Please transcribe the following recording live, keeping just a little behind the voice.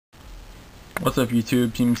What's up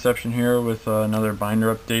YouTube, Team Exception here with another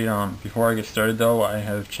binder update. Before I get started though, I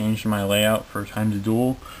have changed my layout for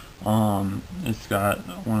Time2Duel. It's got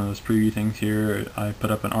one of those preview things here. I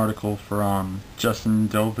put up an article for Justin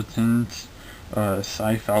Delverton's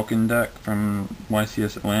Cy Falcon deck from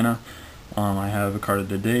YCS Atlanta. I have a card of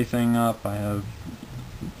the day thing up. I have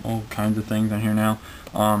all kinds of things on here now.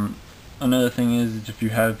 Another thing is, if you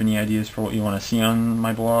have any ideas for what you want to see on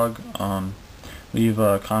my blog, leave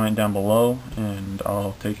a comment down below and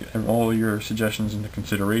I'll take all your suggestions into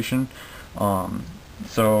consideration.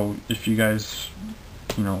 So if you guys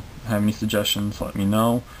have any suggestions, let me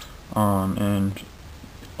know. And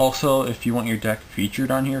also, if you want your deck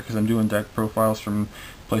featured on here, because I'm doing deck profiles from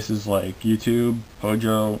places like YouTube,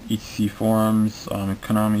 Pojo, ETC forums,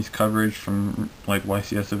 Konami's coverage from like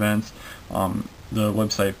YCS events, the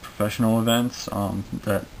website Professional Events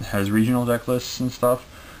that has regional deck lists and stuff,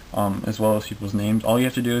 as well as people's names. All you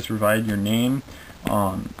have to do is provide your name,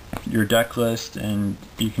 your deck list, and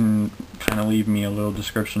you can kind of leave me a little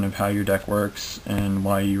description of how your deck works and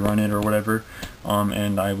why you run it or whatever,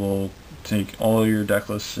 and I will take all your deck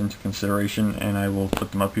lists into consideration and I will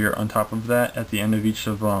put them up here. On top of that, at the end of each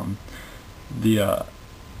of the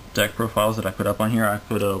deck profiles that I put up on here, I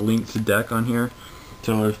put a link to deck on here.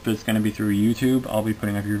 So if it's going to be through YouTube, I'll be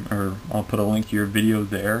putting up I'll put a link to your video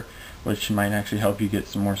there, which might actually help you get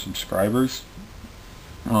some more subscribers.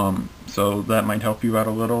 So that might help you out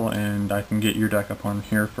a little, and I can get your deck up on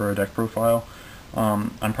here for a deck profile.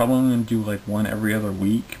 I'm probably going to do like one every other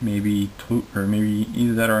week, maybe two, or maybe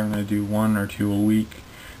either that or I'm going to do 1 or 2 a week,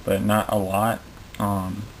 but not a lot.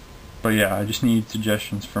 But yeah, I just need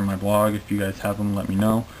suggestions for my blog. If you guys have them, let me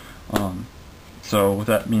know. So with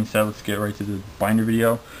that being said, let's get right to the binder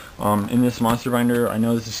video. In this monster binder, I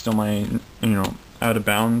know this is still my, out of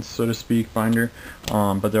bounds, so to speak, binder,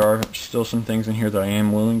 but there are still some things in here that I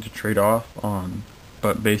am willing to trade off.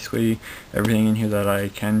 But basically, everything in here that I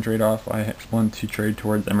can trade off, I want to trade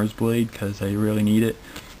towards Ember's Blade because I really need it.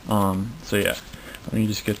 So yeah, let me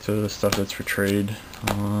just get to the stuff that's for trade.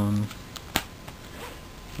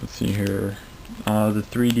 Let's see here. The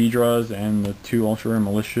 3D draws and the 2 ultra rare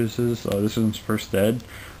maliciouses. This one's first dead.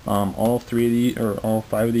 All 3 of these, or all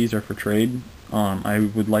 5 of these, are for trade. I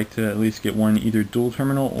would like to at least get one either dual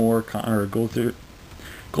terminal or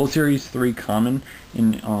Gold Series 3 common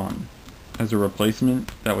in as a replacement.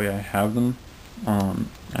 That way I have them.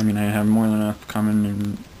 I mean, I have more than enough common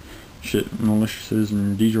and shit maliciouses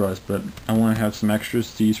and D draws, but I want to have some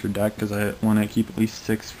extras to use for deck because I want to keep at least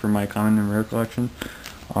 6 for my common and rare collection.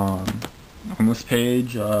 On this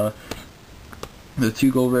page, the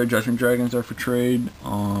 2 gold rare Judgment Dragons are for trade.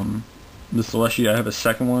 The Celestia, I have a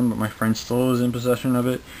second one, but my friend still is in possession of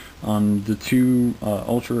it. The 2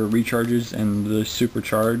 ultra recharges and the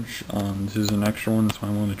supercharge. This is an extra one, that's why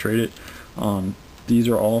I want to trade it. These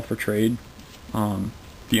are all for trade.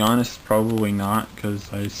 Be honest, probably not, because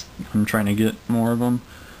I'm trying to get more of them.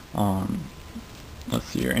 Let's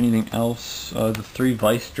see here, anything else? The 3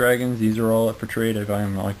 Vice Dragons, these are all up for trade. I value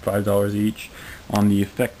them at like $5 each. The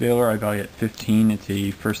Effect Veiler, I value at $15. It's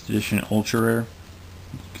a first edition ultra rare.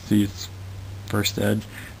 You can see it's first ed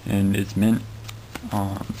and it's mint.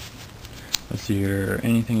 Let's see here,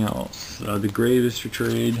 anything else? The Grave is for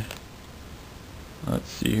trade. Let's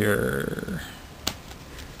see here,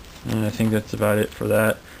 and I think that's about it for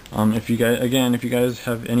that. If you guys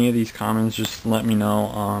have any of these commons, just let me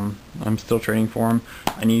know. I'm still trading for them.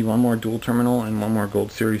 I need one more dual terminal and one more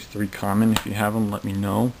Gold Series 3 common. If you have them, let me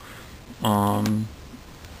know.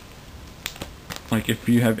 Like, if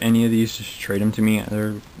you have any of these, just trade them to me.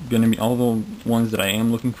 They're gonna be, all the ones that I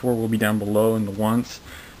am looking for will be down below in the wants.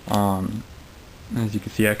 As you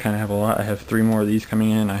can see, I kind of have a lot. I have 3 more of these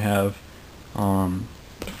coming in. I have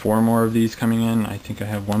 4 more of these coming in. I think I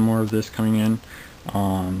have 1 more of this coming in.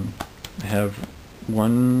 I have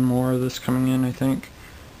 1 more of this coming in, I think.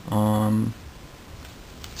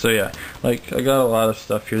 So yeah, like, I got a lot of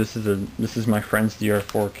stuff here. This is my friend's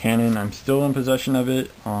DR4 cannon. I'm still in possession of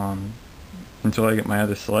it until I get my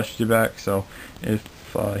other Celestia back. So if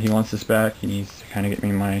he wants this back, he needs to kind of get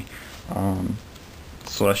me my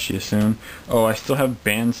Celestia soon. Oh, I still have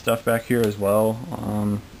banned stuff back here as well.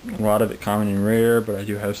 A lot of it common and rare, but I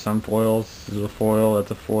do have some foils. This is a foil,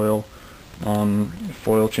 that's a foil.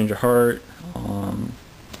 Foil Change of Heart.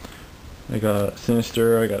 I got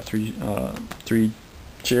Sinister. I got 3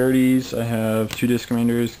 Charities. I have 2 Disc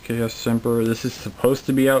Commanders, Chaos Semper. This is supposed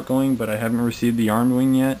to be outgoing, but I haven't received the Armed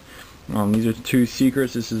Wing yet. These are 2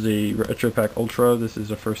 secrets. This is a Retro Pack Ultra. This is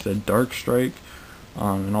a first ed Dark Strike.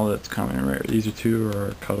 And all that's common and rare. These 2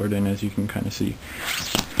 are colored in, as you can kind of see.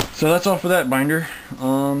 So that's all for that binder.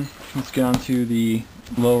 Let's get on to the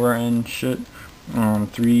lower end shit.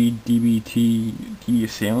 3 DBT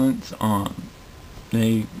assailants. I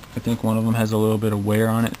think one of them has a little bit of wear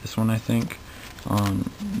on it. This one, I think. I'm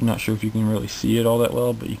not sure if you can really see it all that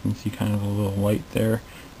well, but you can see kind of a little light there.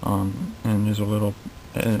 And there's a little,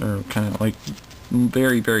 or kind of like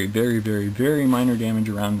very minor damage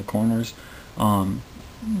around the corners.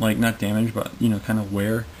 Like not damage, but kind of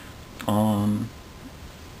wear.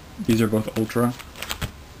 These are both Ultra.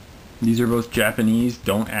 These are both Japanese.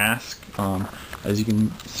 Don't ask. As you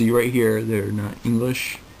can see right here, they're not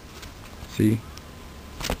English. See?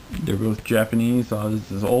 They're both Japanese.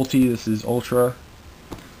 This is Ulti, this is Ultra.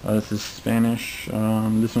 This is Spanish.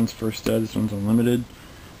 This one's first ed, this one's unlimited.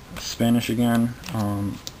 Spanish again.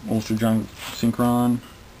 Ultra Junk Synchron.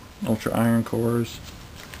 Ultra Iron Cores.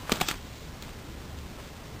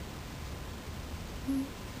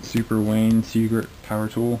 Super Wayne Secret Power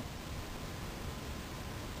Tool.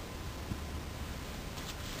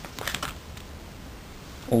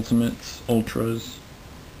 Ultimates, Ultras.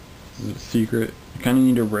 This is a secret. You kind of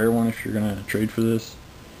need a rare one if you're gonna trade for this.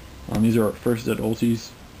 These are our first ed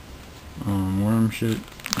ultis. Worm shit,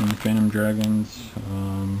 and Phantom Dragons.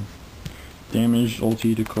 Damaged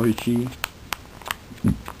ulti to Koichi.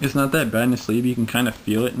 It's not that bad in the sleeve. You can kind of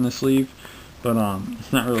feel it in the sleeve, but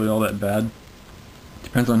it's not really all that bad.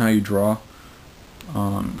 Depends on how you draw.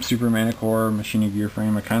 Super Manicore, Machine Gear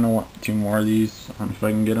Frame. I kind of want 2 more of these. If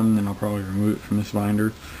I can get them, then I'll probably remove it from this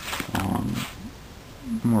binder.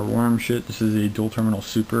 More worm shit. This is a dual terminal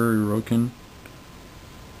super Uroken.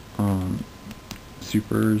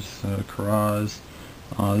 Supers, Karaz.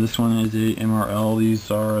 This one is a MRL.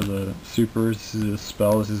 These are the supers. This is a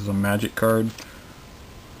spell. This is a magic card.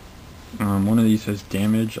 One of these has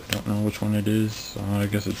damage. I don't know which one it is. I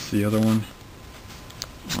guess it's the other one.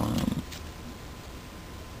 At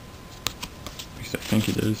least I think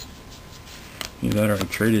it is. Either that or I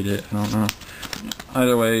traded it. I don't know.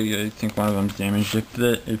 Either way, I think one of them's damaged. If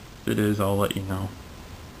it is, I'll let you know.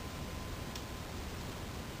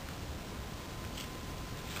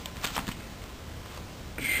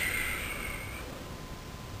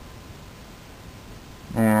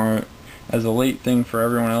 Alright. As a late thing for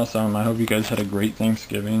everyone else, I hope you guys had a great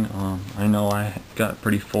Thanksgiving. I know I got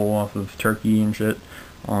pretty full off of turkey and shit.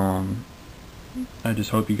 I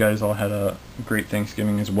just hope you guys all had a great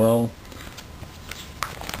Thanksgiving as well.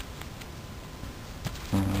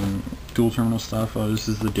 Dual terminal stuff. This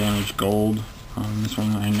is the damaged gold. This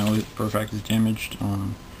one I know for a fact is damaged.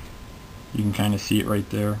 You can kind of see it right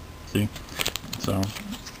there. See? So,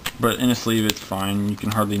 but in a sleeve it's fine. You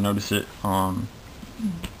can hardly notice it.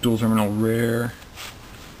 Dual terminal rare.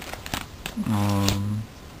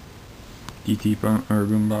 DT or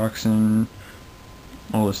boombox and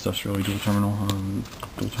all this stuff's really dual terminal.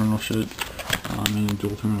 Dual terminal shit. And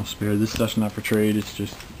dual terminal spare. This stuff's not for trade. It's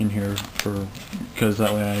just in here because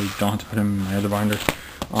that way I don't have to put them in my other binder.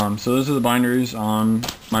 So those are the binders.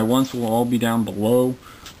 My ones will all be down below.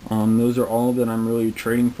 Those are all that I'm really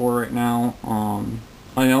trading for right now.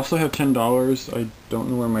 I also have $10. I don't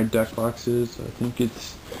know where my deck box is. I think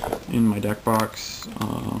it's in my deck box.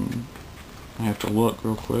 I have to look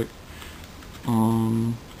real quick.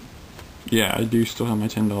 Yeah, I do still have my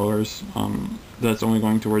 $10. That's only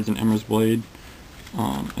going towards an Emmer's Blade.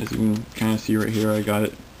 As you can kind of see right here, I got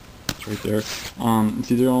it. It's right there.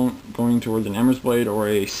 It's either going towards an Emmer's Blade or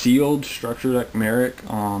a sealed structure deck Merrick.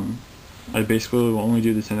 I basically will only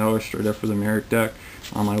do the $10 straight up for the Merrick deck.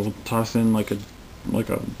 I will toss in like a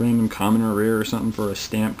random common or rare or something for a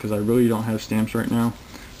stamp because I really don't have stamps right now.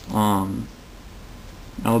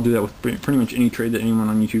 I'll do that with pretty much any trade that anyone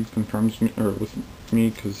on YouTube confirms me, or with me,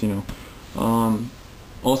 because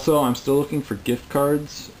also I'm still looking for gift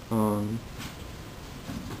cards.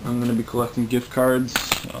 I'm going to be collecting gift cards.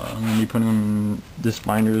 I'm going to be putting them in this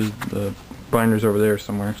binder. The binder's over there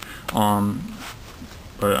somewhere.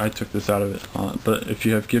 But I took this out of it. But if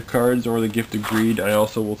you have gift cards or the Gift of Greed, I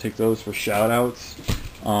also will take those for shout outs.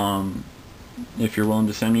 If you're willing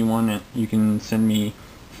to send me one, you can send me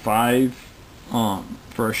 5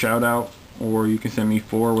 for a shout out, or you can send me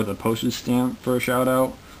 4 with a postage stamp for a shout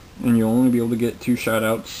out, and you'll only be able to get 2 shout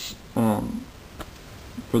outs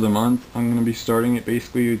for the month. I'm going to be starting it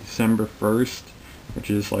basically December 1st, which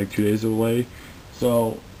is like 2 days away.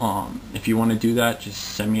 So if you want to do that, just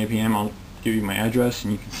send me a PM. I'll give you my address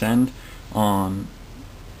and you can send.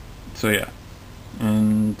 So yeah,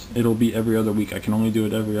 and it'll be every other week. I can only do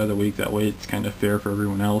it every other week. That way it's kind of fair for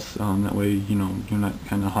everyone else. That way, you're not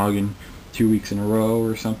kind of hogging 2 weeks in a row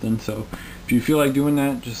or something. So if you feel like doing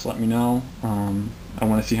that, just let me know. I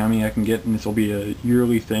want to see how many I can get, and this will be a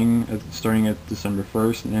yearly thing starting at December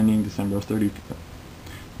 1st and ending December 31st.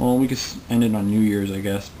 well, we could end it on New Year's, I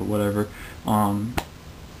guess, but whatever. And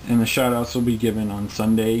the shout outs will be given on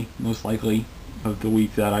Sunday, most likely, of the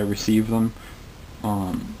week that I receive them.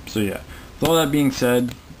 So yeah, with all that being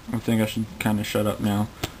said, I think I should kind of shut up now.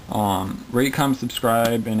 Rate, comment,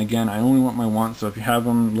 subscribe, and again, I only want my wants, so if you have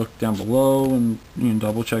them, look down below and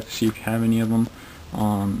double check to see if you have any of them.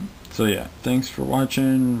 So yeah, thanks for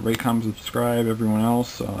watching. Rate, comment, subscribe. Everyone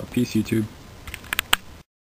else, peace, YouTube.